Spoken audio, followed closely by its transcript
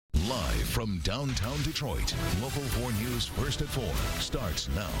Live from downtown Detroit, Local 4 News First at 4 starts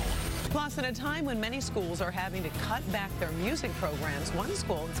now. Plus, at a time when many schools are having to cut back their music programs, one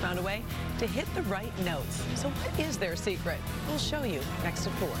school has found a way to hit the right notes. So what is their secret? We'll show you next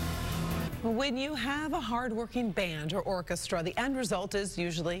at 4. When you have a hard-working band or orchestra, the end result is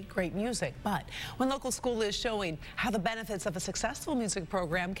usually great music. But one local school is showing how the benefits of a successful music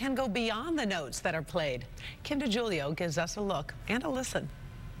program can go beyond the notes that are played. Kim DeGiulio gives us a look and a listen.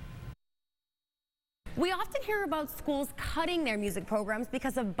 We often hear about schools cutting their music programs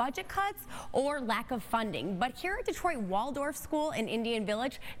because of budget cuts or lack of funding. But here at Detroit Waldorf School in Indian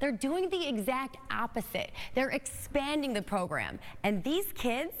Village, they're doing the exact opposite. They're expanding the program. And these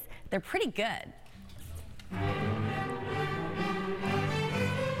kids, they're pretty good.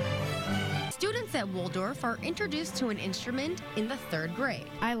 Students at Waldorf are introduced to an instrument in the 3rd grade.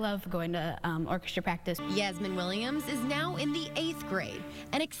 I love going to orchestra practice. Yasmin Williams is now in the 8th grade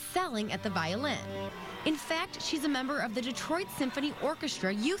and excelling at the violin. In fact, she's a member of the Detroit Symphony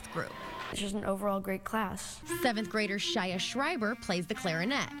Orchestra youth group. It's just an overall great class. 7th grader Shia Schreiber plays the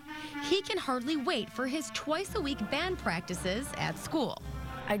clarinet. He can hardly wait for his twice-a-week band practices at school.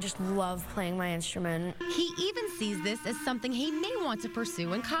 I just love playing my instrument. He even sees this as something he may want to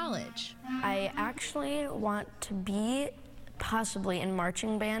pursue in college. I actually want to be possibly in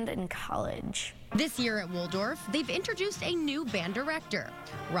marching band in college. This year at Waldorf, they've introduced a new band director,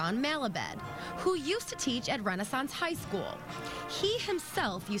 Ron Malabed, who used to teach at Renaissance High School. He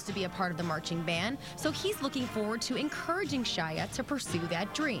himself used to be a part of the marching band, so he's looking forward to encouraging Shia to pursue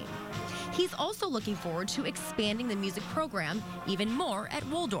that dream. He's also looking forward to expanding the music program even more at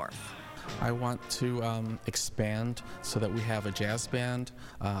Waldorf. I want to expand so that we have a jazz band,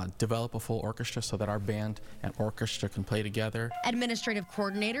 develop a full orchestra so that our band and orchestra can play together. Administrative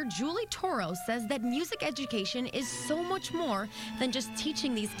coordinator Julie Toro says that music education is so much more than just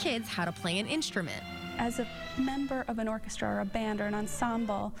teaching these kids how to play an instrument. As a member of an orchestra or a band or an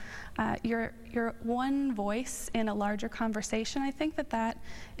ensemble, you're one voice in a larger conversation. I think that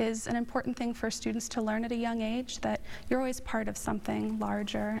is an important thing for students to learn at a young age, that you're always part of something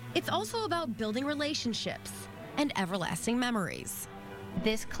larger. It's also about building relationships and everlasting memories.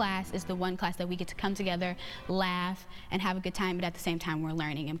 This class is the one class that we get to come together, laugh, and have a good time, but at the same time we're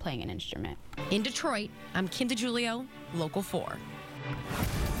learning and playing an instrument. In Detroit, I'm Kim DeGiulio, Local 4.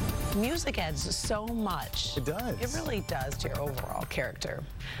 Music adds so much. It does. It really does to your overall character.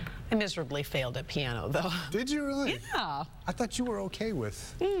 I miserably failed at piano, though. Did you really? Yeah. I thought you were okay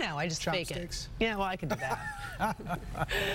with No, I just fake it. chopsticks. Yeah, well, I could do that.